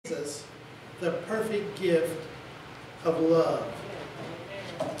the perfect gift of love.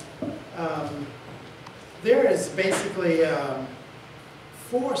 There is basically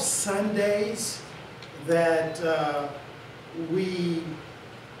 4 Sundays that we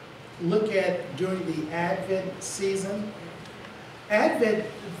look at during the Advent season. Advent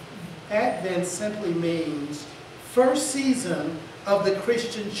simply means first season of the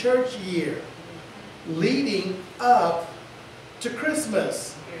Christian church year, leading up to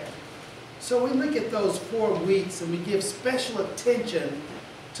Christmas. So we look at those 4 weeks and we give special attention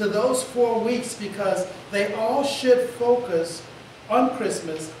to those 4 weeks because they all should focus on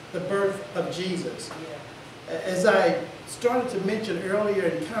Christmas, the birth of Jesus. As I started to mention earlier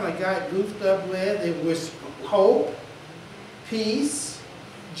and kind of got goofed up with, it was hope, peace,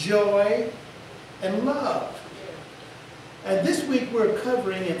 joy, and love. And this week we're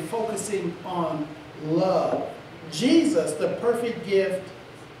covering and focusing on love. Jesus, the perfect gift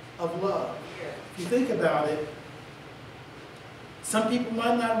of love. If you think about it, some people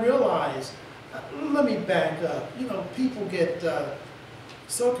might not realize. Let me back up. You know, people get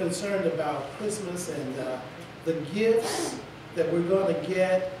so concerned about Christmas and the gifts that we're going to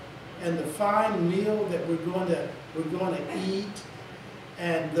get, and the fine meal that we're going to eat,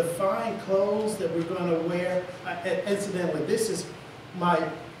 and the fine clothes that we're going to wear. Incidentally, this is my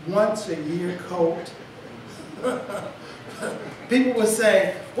once-a-year coat. People would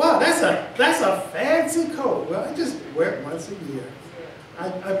say, "Wow, that's a fancy coat." Well, I just wear it once a year.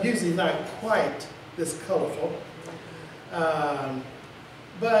 I'm usually not quite this colorful.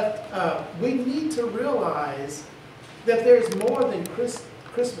 But we need to realize that there's more than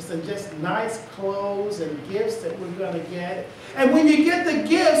Christmas than just nice clothes and gifts that we're going to get. And when you get the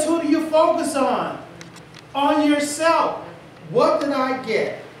gifts, who do you focus on? On yourself. What did I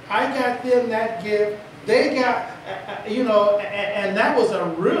get? I got them that gift. They got, you know, and that was a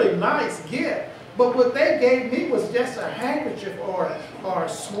really nice gift. But what they gave me was just a handkerchief or a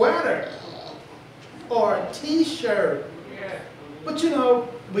sweater or a t-shirt. But you know,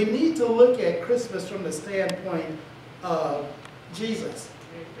 we need to look at Christmas from the standpoint of Jesus.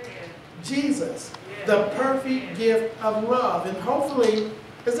 Jesus, the perfect gift of love. And hopefully,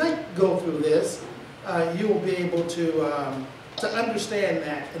 as I go through this, you will be able to understand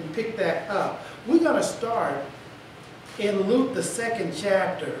that and pick that up. We're going to start in Luke, the 2nd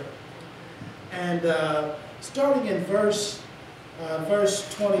chapter, and starting in verse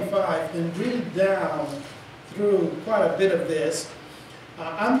 25, and read down through quite a bit of this.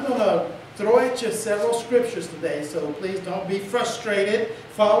 I'm going to throw at you several scriptures today, so please don't be frustrated.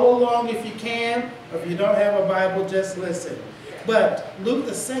 Follow along if you can, or if you don't have a Bible, just listen. But Luke,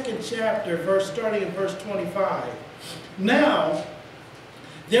 the 2nd chapter, starting in verse 25. Now,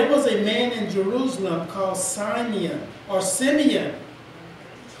 there was a man in Jerusalem called Simeon,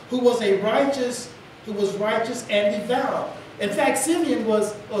 who was righteous and devout. In fact, Simeon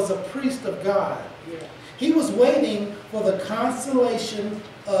was a priest of God. He was waiting for the consolation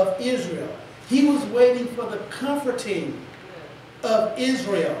of Israel. He was waiting for the comforting of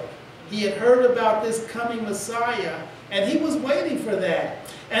Israel. He had heard about this coming Messiah, and he was waiting for that.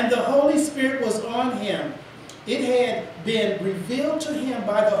 And the Holy Spirit was on him. It had been revealed to him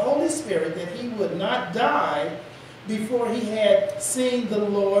by the Holy Spirit that he would not die before he had seen the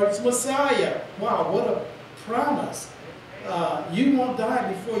Lord's Messiah. Wow, what a promise. You won't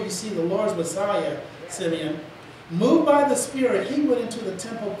die before you see the Lord's Messiah, Simeon. Moved by the Spirit, he went into the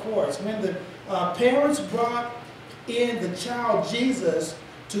temple courts. When the parents brought in the child Jesus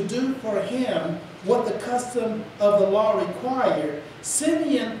to do for him what the custom of the law required,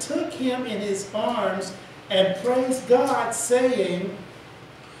 Simeon took him in his arms and praised God, saying,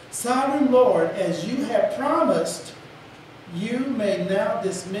 "Sovereign Lord, as you have promised, you may now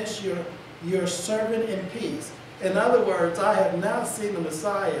dismiss your servant in peace." In other words, I have now seen the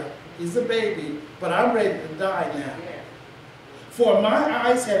Messiah. He's a baby, but I'm ready to die now. For my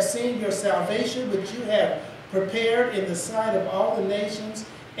eyes have seen your salvation, which you have prepared in the sight of all the nations,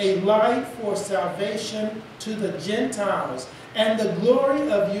 a light for salvation to the Gentiles, and the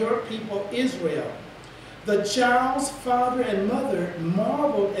glory of your people Israel. The child's father and mother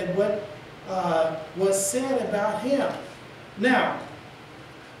marveled at what was said about him. Now,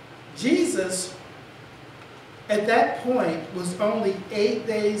 Jesus, at that point, was only 8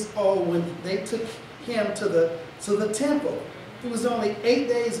 days old when they took him to the temple. He was only 8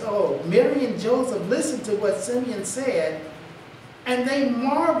 days old. Mary and Joseph listened to what Simeon said, and they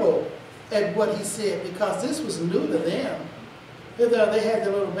marveled at what he said because this was new to them. They had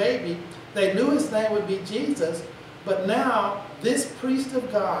their little baby. They knew his name would be Jesus, but now this priest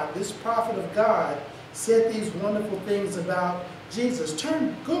of God, this prophet of God, said these wonderful things about Jesus.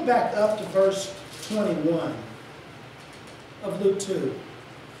 Go back up to verse 21 of Luke 2.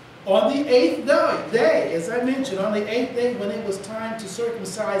 On the 8th day, as I mentioned, on the 8th day when it was time to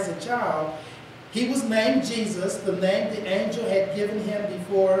circumcise the child, he was named Jesus, the name the angel had given him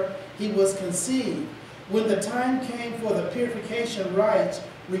before he was conceived. When the time came for the purification rites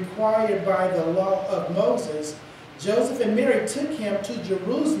required by the law of Moses, Joseph and Mary took him to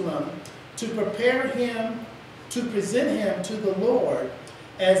Jerusalem to prepare him, to present him to the Lord,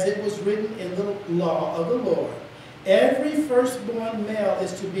 as it was written in the law of the Lord. Every firstborn male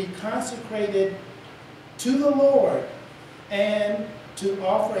is to be consecrated to the Lord and to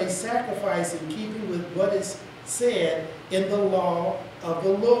offer a sacrifice in keeping with what is said in the law of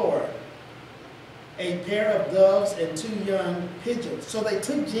the Lord. A pair of doves and 2 young pigeons. So they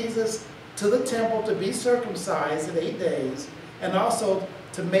took Jesus to the temple to be circumcised in 8 days, and also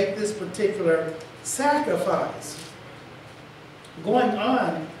to make this particular sacrifice. Going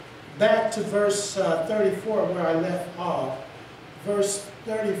on back to verse 34 where I left off. Verse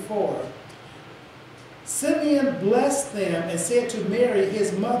 34. Simeon blessed them and said to Mary,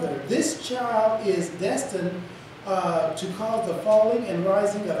 his mother, "This child is destined to cause the falling and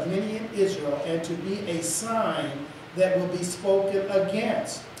rising of many in Israel, and to be a sign that will be spoken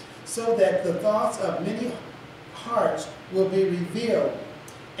against, so that the thoughts of many hearts will be revealed,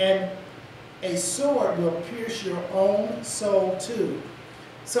 and a sword will pierce your own soul too."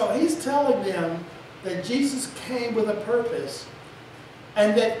 So he's telling them that Jesus came with a purpose,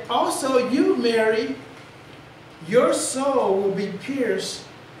 and that also you, Mary, your soul will be pierced.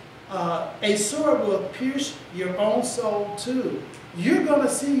 A sword will pierce your own soul too. You're going to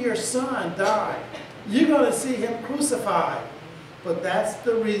see your son die. You're going to see him crucified. But that's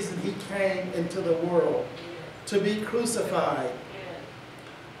the reason he came into the world, to be crucified.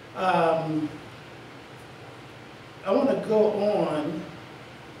 I want to go on.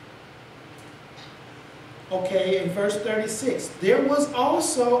 Okay, in verse 36, there was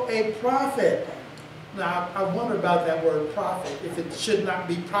also a prophet. Now, I wonder about that word prophet, if it should not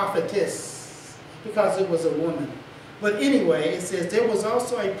be prophetess, because it was a woman. But anyway, it says, there was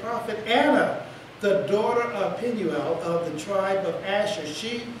also a prophet, Anna, the daughter of Penuel of the tribe of Asher.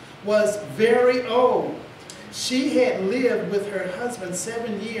 She was very old. She had lived with her husband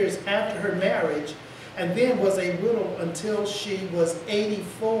 7 years after her marriage, and then was a widow until she was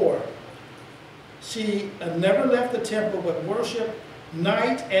 84. She never left the temple but worshiped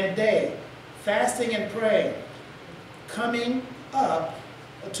night and day, fasting and praying. Coming up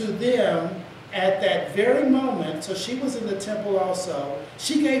to them at that very moment, so she was in the temple also,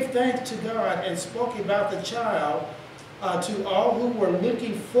 she gave thanks to God and spoke about the child to all who were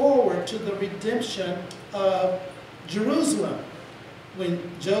looking forward to the redemption of Jerusalem. When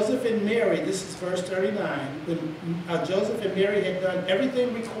Joseph and Mary, this is verse 39, when Joseph and Mary had done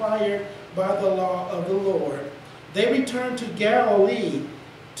everything required by the law of the Lord, they returned to Galilee,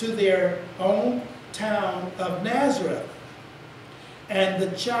 to their own town of Nazareth. And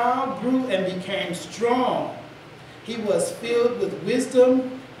the child grew and became strong. He was filled with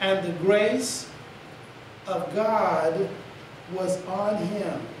wisdom, and the grace of God was on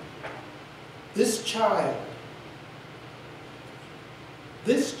him. This child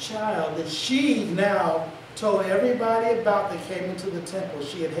that she now told everybody about that came into the temple,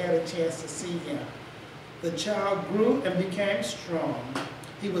 she had had a chance to see him. The child grew and became strong.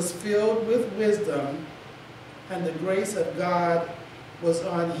 He was filled with wisdom, and the grace of God was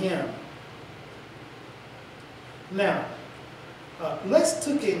on him. Now, let's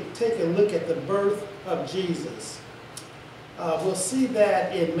take a look at the birth of Jesus. We'll see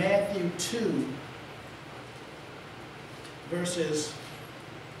that in Matthew 2, verses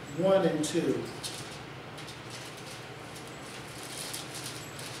 1 and 2.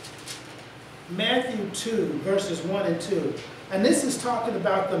 Matthew 2, verses 1 and 2. And this is talking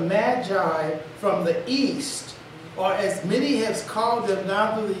about the Magi from the east, or as many have called them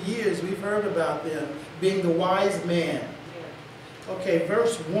down through the years, we've heard about them, being the wise men. Okay,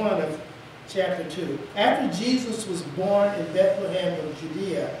 verse 1 of chapter 2. After Jesus was born in Bethlehem of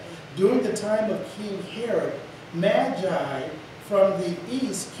Judea, during the time of King Herod, Magi from the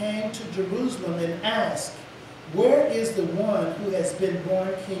east came to Jerusalem and asked, "Where is the one who has been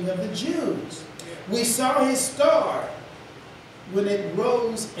born King of the Jews? We saw his star when it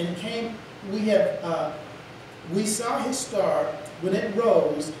rose and came. We saw his star when it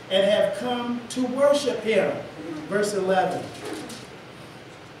rose and have come to worship him." Verse 11.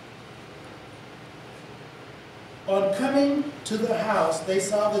 On coming to the house, they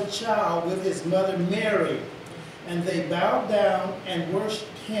saw the child with his mother Mary, and they bowed down and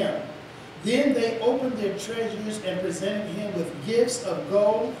worshipped him. Then they opened their treasures and presented him with gifts of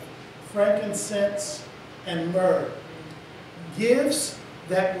gold, frankincense, and myrrh. Gifts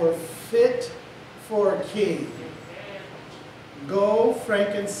that were fit for a king. Gold,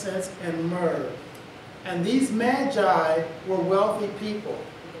 frankincense, and myrrh. And these magi were wealthy people.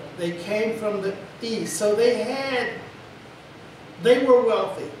 They came from the east. So they were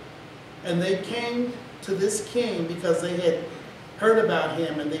wealthy. And they came to this king because they had heard about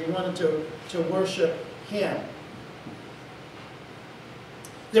him and they wanted to worship him.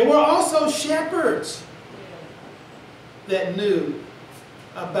 There were also shepherds that knew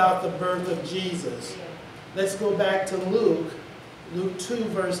about the birth of Jesus. Let's go back to Luke 2,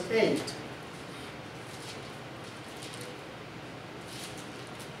 verse 8.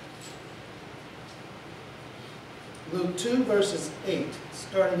 Luke 2, verses 8,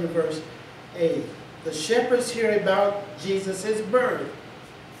 starting in verse 8. The shepherds hear about Jesus' birth.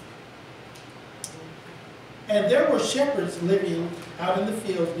 And there were shepherds living out in the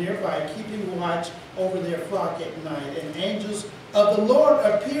fields nearby, keeping watch over their flock at night. And angels of the Lord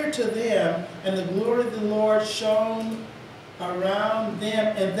appeared to them, and the glory of the Lord shone around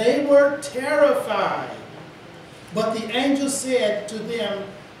them, and they were terrified. But the angel said to them,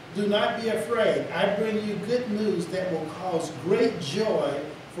 "Do not be afraid. I bring you good news that will cause great joy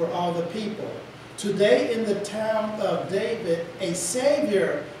for all the people. Today in the town of David, a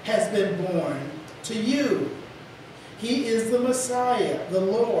Savior has been born to you. He is the Messiah, the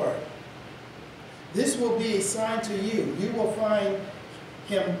Lord. This will be a sign to you. You will find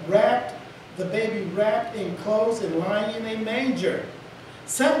him the baby wrapped in clothes and lying in a manger."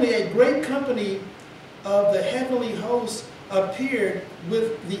 Suddenly a great company of the heavenly hosts appeared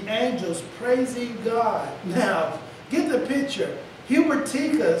with the angels praising God. Now, get the picture. Hubert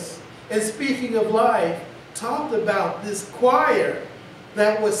Tikas, in Speaking of Life, talked about this choir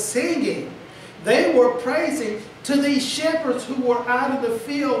that was singing. They were praising to these shepherds who were out in the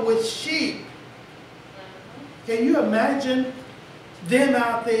field with sheep. Can you imagine them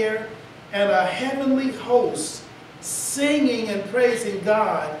out there and a heavenly host singing and praising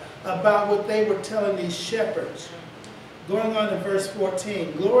God about what they were telling these shepherds? Going on to verse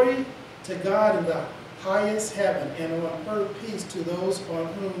 14. Glory to God in the highest heaven, and on earth peace to those on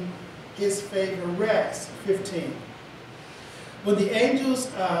whom his favor rests. 15. When the angels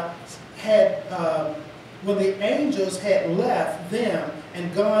had left them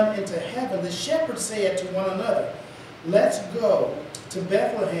and gone into heaven, the shepherds said to one another, "Let's go to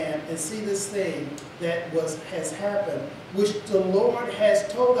Bethlehem and see this thing that has happened, which the Lord has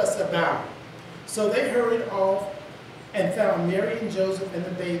told us about." So they hurried off and found Mary and Joseph and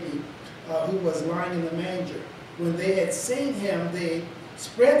the baby who was lying in the manger. When they had seen him, they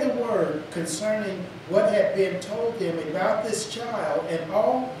spread the word concerning what had been told them about this child, and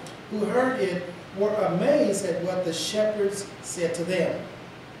all who heard it were amazed at what the shepherds said to them.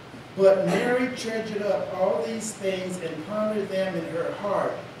 But Mary treasured up all these things and pondered them in her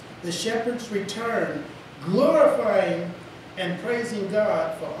heart. The shepherds returned, glorifying and praising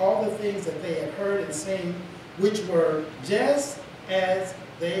God for all the things that they had heard and seen, which were just as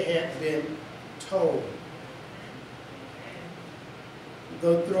they had been told.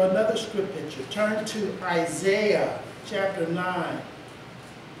 Go through another script picture. Turn to Isaiah chapter 9.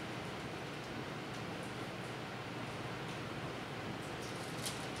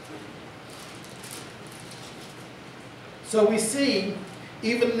 So we see,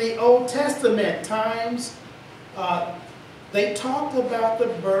 even in the Old Testament times, they talked about the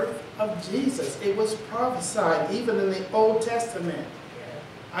birth of Jesus. It was prophesied even in the Old Testament.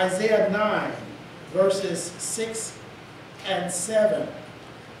 Isaiah 9, verses 6 and 7.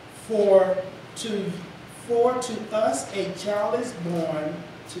 For to us a child is born,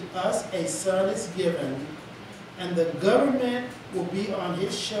 to us a son is given, and the government will be on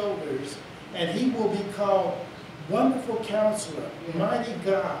his shoulders, and he will be called Wonderful Counselor, Mighty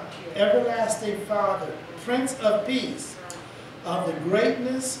God, Everlasting Father, Prince of Peace. Of the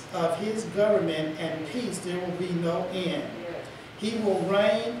greatness of his government and peace there will be no end. He will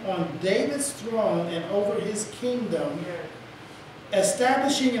reign on David's throne and over his kingdom,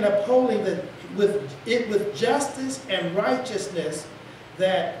 establishing and upholding it with justice and righteousness,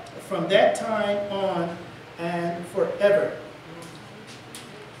 that from that time on and forever.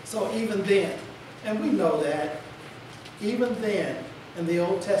 So even then, and we know that, even then in the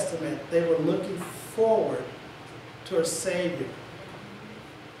Old Testament, they were looking forward to a Savior.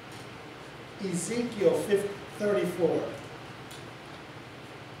 Ezekiel 34.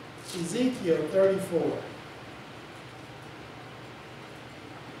 Ezekiel 34.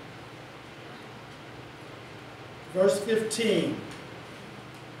 Verse 15.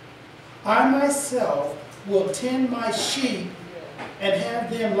 I myself will tend my sheep and have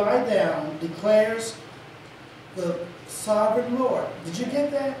them lie down, declares the sovereign Lord. Did you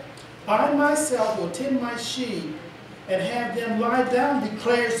get that? I myself will tend my sheep and have them lie down,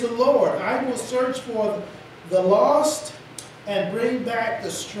 declares the Lord. I will search for the lost and bring back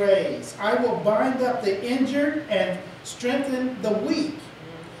the strays. I will bind up the injured and strengthen the weak,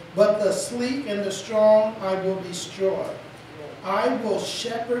 but the sleek and the strong I will destroy. I will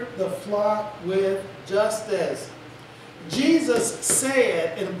shepherd the flock with justice. Jesus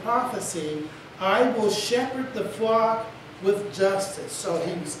said in prophecy, I will shepherd the flock with justice. So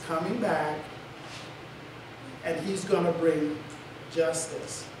he was coming back and he's going to bring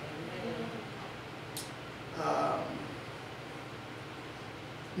justice.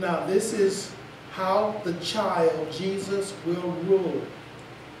 Now this is how the child Jesus will rule.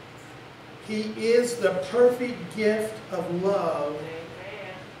 He is the perfect gift of love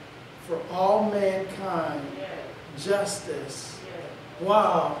for all mankind. Justice.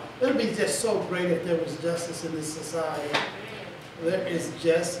 Wow. It would be just so great if there was justice in this society. There is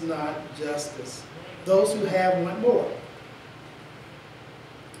just not justice. Those who have want more.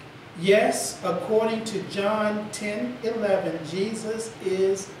 Yes, according to John 10:11, Jesus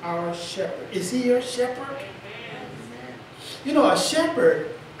is our shepherd. Is he your shepherd? You know, a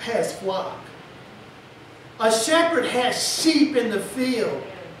shepherd has flock. A shepherd has sheep in the field,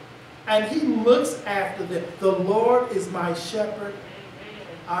 and he looks after them. The Lord is my shepherd,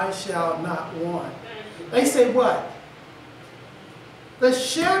 I shall not want. They say what? The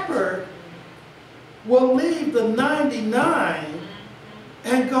shepherd will leave the 99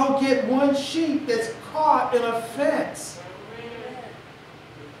 and go get one sheep that's caught in a fence.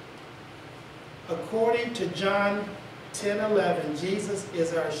 According to John 10:11, Jesus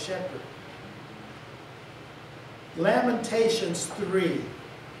is our shepherd. Lamentations 3.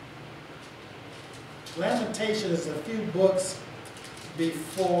 Lamentations is a few books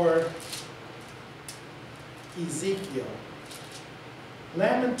before Ezekiel.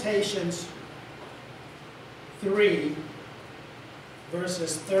 Lamentations 3,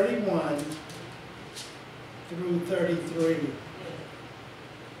 verses 31 through 33.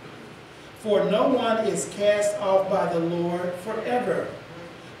 For no one is cast off by the Lord forever.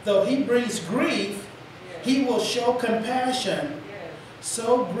 Though he brings grief, he will show compassion.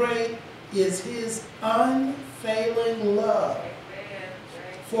 So great is his unfailing love.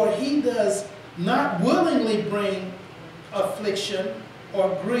 For he does not willingly bring affliction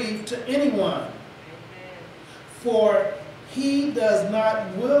or grief to anyone. For he does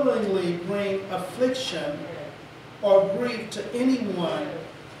not willingly bring affliction or grief to anyone.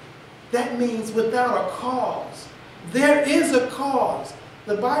 That means without a cause. There is a cause.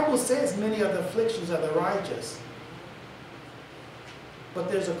 The Bible says many of the afflictions of the righteous.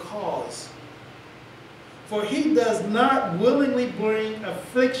 But there's a cause. For he does not willingly bring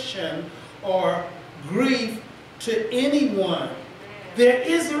affliction or grief to anyone. There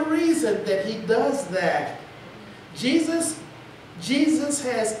is a reason that he does that. Jesus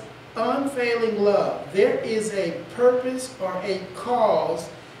has unfailing love. There is a purpose or a cause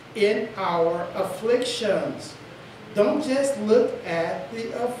in our afflictions. Don't just look at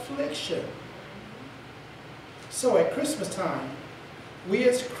the affliction. So at Christmas time, we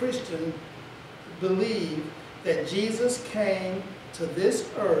as Christians believe that Jesus came to this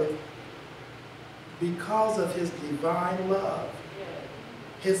earth because of his divine love,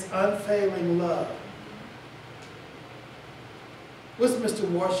 his unfailing love. What's Mr.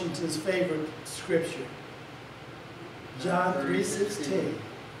 Washington's favorite scripture? John 3:16.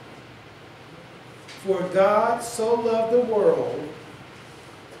 For God so loved the world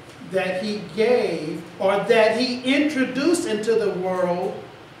that he gave, or that he introduced into the world,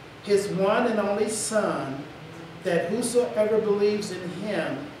 his one and only Son, that whosoever believes in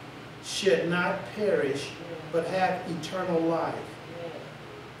him should not perish, but have eternal life.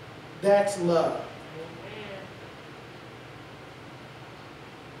 That's love.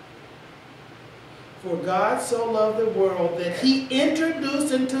 For God so loved the world that he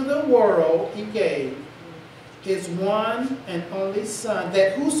introduced into the world, he gave his one and only Son,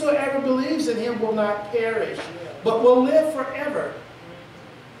 that whosoever believes in him will not perish, but will live forever.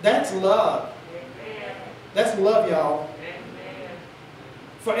 That's love. That's love, y'all.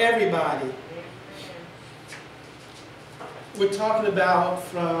 For everybody. We're talking about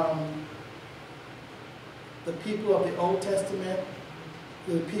from the people of the Old Testament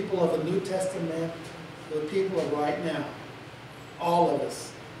to the people of the New Testament, to the people of right now. All of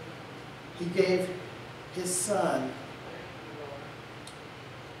us. He gave his Son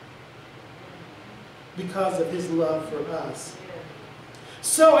because of his love for us.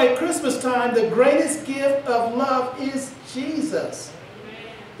 So at Christmas time, the greatest gift of love is Jesus,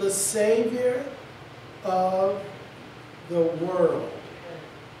 the Savior of the world.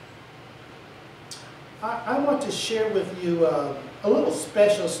 I want to share with you a little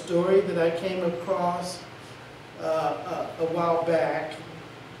special story that I came across a while back,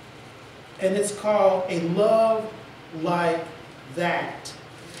 and it's called A Love Like That.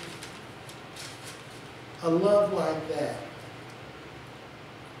 A love like that.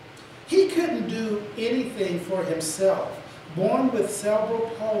 He couldn't do anything for himself. Born with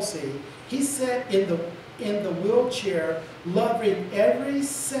cerebral palsy, he sat in the wheelchair, loving every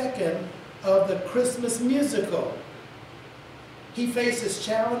second of the Christmas musical. He faces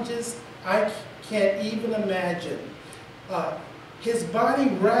challenges I can't even imagine. His body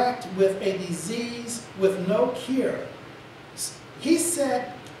racked with a disease with no cure. He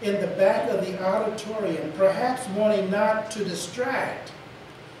sat in the back of the auditorium, perhaps wanting not to distract.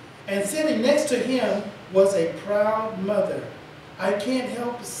 And sitting next to him was a proud mother. I couldn't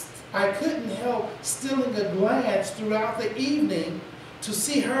help stealing a glance throughout the evening to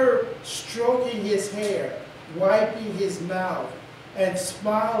see her stroking his hair, wiping his mouth, and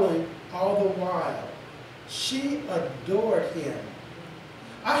smiling all the while. She adored him.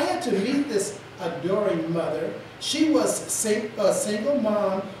 I had to meet this adoring mother. She was a single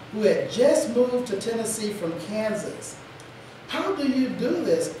mom who had just moved to Tennessee from Kansas. How do you do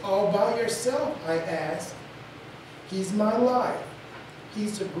this all by yourself? I asked. He's my life.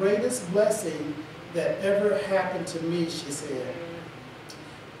 He's the greatest blessing that ever happened to me, she said.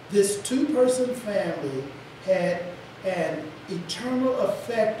 This two-person family had an eternal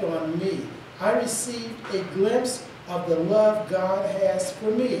effect on me. I received a glimpse of the love God has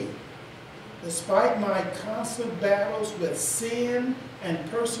for me. Despite my constant battles with sin and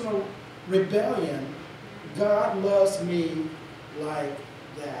personal rebellion, God loves me like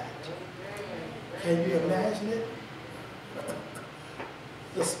that. Can you imagine it?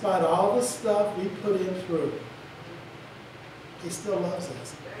 Despite all the stuff we put him through, he still loves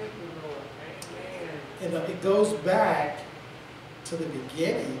us. And it goes back to the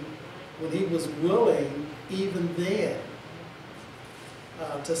beginning when he was willing, even then,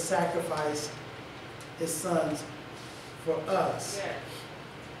 to sacrifice his sons for us.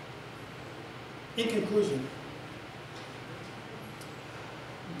 In conclusion,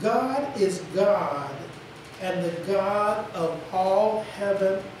 God is God and the God of all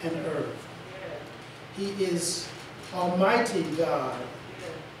heaven and earth. He is Almighty God.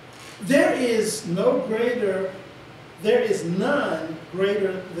 There is none greater than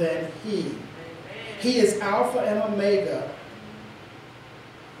He. He is Alpha and Omega,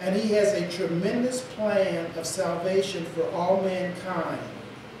 and He has a tremendous plan of salvation for all mankind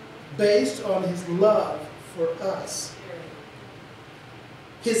based on His love for us.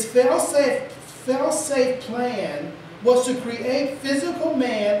 His fail-safe plan was to create physical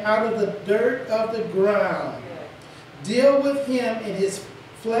man out of the dirt of the ground, deal with him in his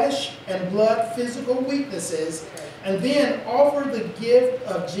flesh and blood physical weaknesses, and then offer the gift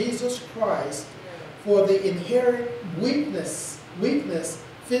of Jesus Christ for the inherent weakness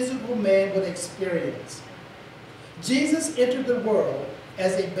physical man would experience. Jesus entered the world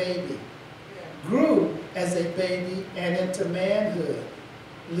as a baby, grew as a baby and into manhood,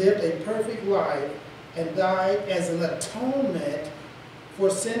 lived a perfect life, and died as an atonement for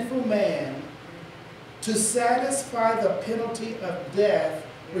sinful man to satisfy the penalty of death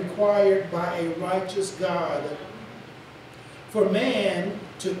required by a righteous God. For man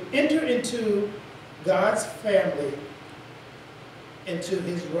to enter into God's family, into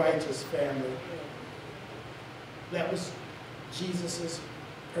His righteous family. That was Jesus'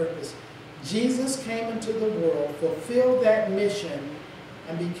 purpose. Jesus came into the world, fulfilled that mission,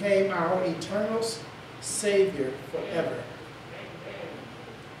 and became our eternal Savior forever.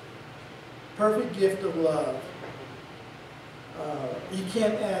 Perfect gift of love. You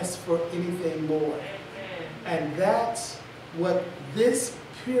can't ask for anything more. And that's what this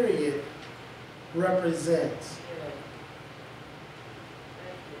period represents.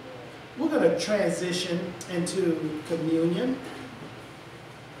 We're going to transition into communion.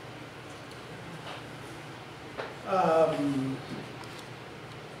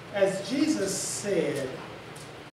 As Jesus said,